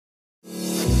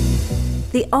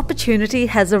The opportunity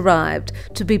has arrived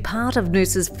to be part of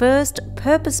Noosa's first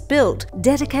purpose-built,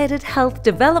 dedicated health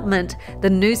development, the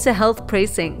Noosa Health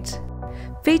Precinct.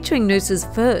 Featuring Noosa's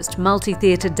first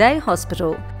multi-theatre day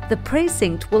hospital, the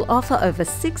Precinct will offer over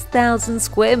 6,000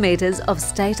 square metres of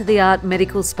state-of-the-art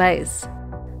medical space.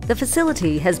 The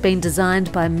facility has been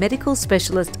designed by medical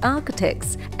specialist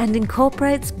architects and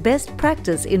incorporates best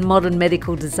practice in modern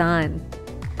medical design.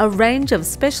 A range of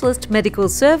specialist medical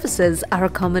services are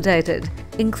accommodated,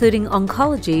 including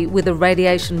oncology with a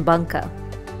radiation bunker.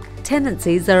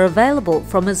 Tenancies are available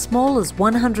from as small as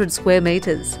 100 square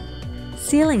metres.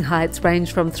 Ceiling heights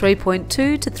range from 3.2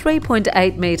 to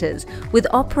 3.8 metres, with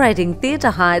operating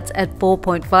theatre heights at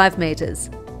 4.5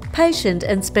 metres. Patient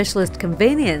and specialist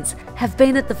convenience have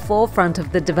been at the forefront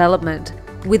of the development,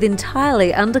 with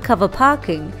entirely undercover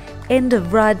parking,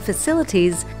 end-of-ride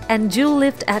facilities and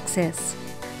dual-lift access.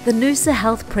 The Noosa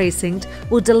Health Precinct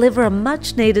will deliver a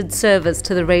much-needed service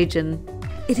to the region.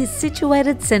 It is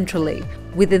situated centrally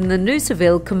within the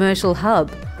Noosaville commercial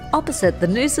hub, opposite the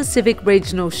Noosa Civic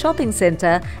Regional Shopping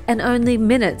Centre and only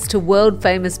minutes to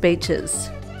world-famous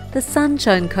beaches. The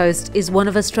Sunshine Coast is one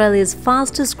of Australia's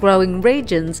fastest-growing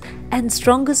regions and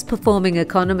strongest-performing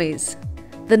economies.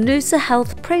 The Noosa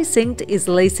Health Precinct is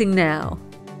leasing now.